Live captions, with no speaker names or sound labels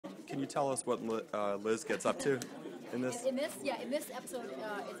you tell us what Liz gets up to in this? In this episode,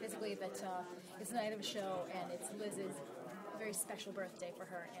 it's basically that it's the night of a show, and it's Liz's very special birthday for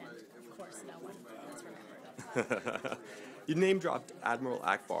her, and of course, no one has remembered. You name dropped Admiral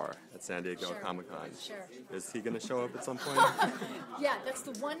Akbar at San Diego Sure. Comic-Con. Sure. Is he going to show up at some point? Yeah, that's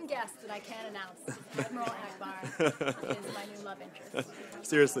the one guest that I can announce. Admiral Akbar is my new love interest.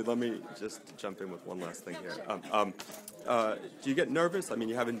 Seriously, let me just jump in with one last thing here. Sure. Do you get nervous? I mean,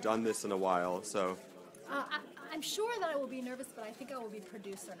 you haven't done this in a while, so... I'm sure that I will be nervous, but I think I will be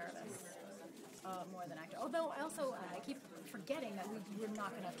producer nervous more than actor. Although I keep forgetting that we're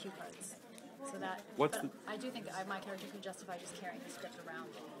not going to have cue cards. So that, I do think my character could justify just carrying the script around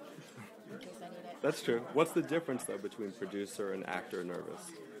in case I need it. That's true. What's the difference, though, between producer and actor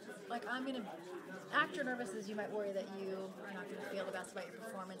nervous? Like, actor nervous is you might worry that you are not going to feel the best about your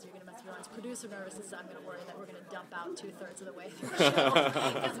performance, you're going to mess your lines. Producer nervous is I'm going to worry that we're going to dump out 2/3 of the way through the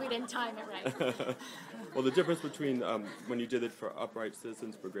show because we didn't time it right. Well, the difference between when you did it for Upright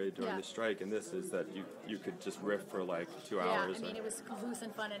Citizens Brigade during the strike and this is that you could just riff for like 2 hours. Yeah, I mean, it was loose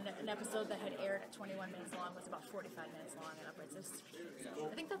and fun, and an episode that had aired at 21 minutes long was about 45 minutes long at Upright Citizens. So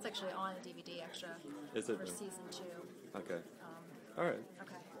I think that's actually on a DVD extra for season 2. Okay. All right.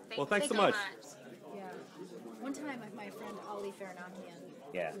 Okay. Well, thanks so much. Yeah. One time, my friend Ali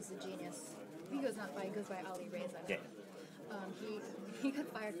Faranakian, who's a genius, he goes by Ali Reza. Yeah. He got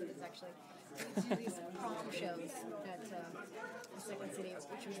fired for this actually. We do these prom shows at Second City,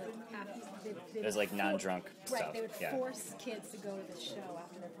 which was like it was like non-drunk stuff. Right, they would force kids to go to the show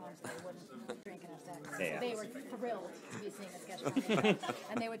after their prom so they wouldn't drink and have sex. Yeah. So they were thrilled to be seeing a sketch comedy.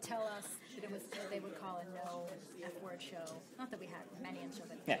 And they would tell us that they would call a no F-word show. Not that we had many in show,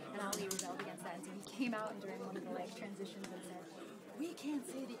 but and Ali rebelled against that. And so he came out during one of the transitions and said, "We can't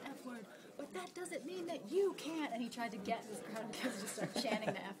say the F word, but that doesn't mean that you can't." And he tried to get this crowd of kids to start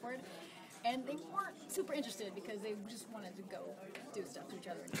chanting the F word. And they weren't super interested because they just wanted to go do stuff to each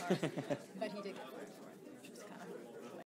other in cars. But he did get